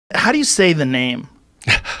How do you say the name?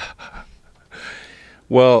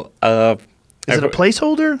 Well, Is it a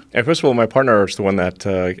placeholder? first of all, my partner is the one that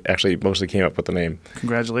actually mostly came up with the name.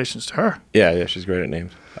 Congratulations to her. Yeah, she's great at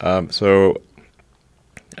names. So,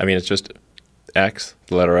 I mean, it's just X,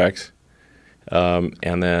 the letter X,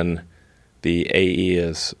 and then the AE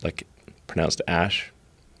is like pronounced Ash.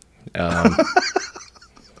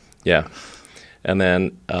 Yeah, and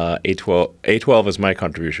then A12 is my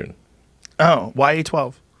contribution. Oh, why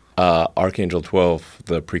A12? Archangel 12,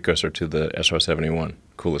 the precursor to the SR-71,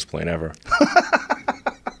 coolest plane ever.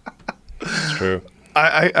 It's true.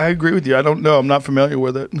 I agree with you. I don't know. I'm not familiar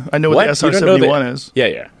with it. I know what What? the You don't know SR-71 is.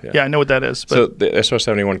 Yeah. Yeah, I know what that is. But So the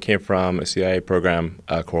SR-71 came from a CIA program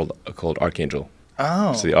called Archangel.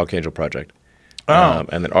 oh. It's the Archangel Project. Oh.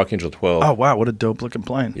 And then Archangel 12. Oh, wow. What a dope looking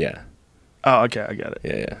plane. Yeah. Oh, okay. I get it.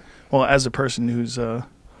 Yeah. Well, as a person who's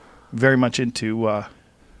very much into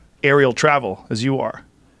aerial travel, as you are,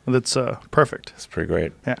 that's perfect. It's pretty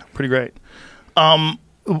great. Yeah, pretty great.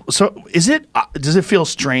 So is it, does it feel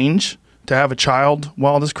strange to have a child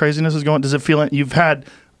while this craziness is going? Does it feel like you've had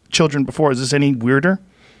children before? Is this any weirder?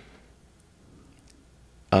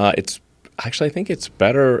 It's actually, I think it's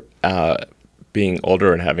better being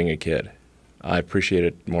older and having a kid. I appreciate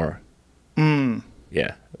it more.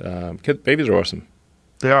 Yeah. Babies are awesome.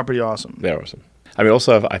 They are pretty awesome. They're awesome. I mean,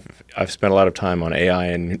 also, I've spent a lot of time on AI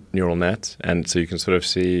and neural nets, and so you can sort of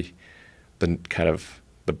see the kind of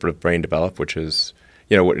the brain develop, which is,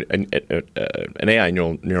 you know, what an AI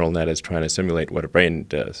neural net is trying to simulate what a brain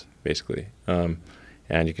does, basically,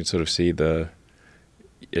 and you can sort of see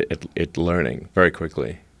it learning very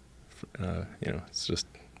quickly. You know, it's just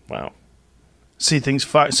wow. See things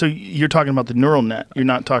fire. So you're talking about the neural net. You're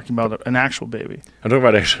not talking about an actual baby. I'm talking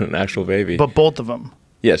about an actual baby. But both of them.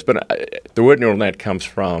 Yes, but the word neural net comes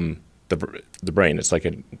from the brain. It's like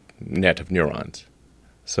a net of neurons.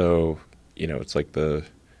 So, you know, it's like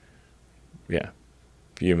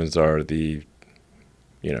humans are the,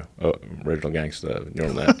 you know, original gangster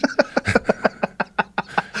neural net.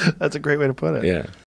 That's a great way to put it. Yeah.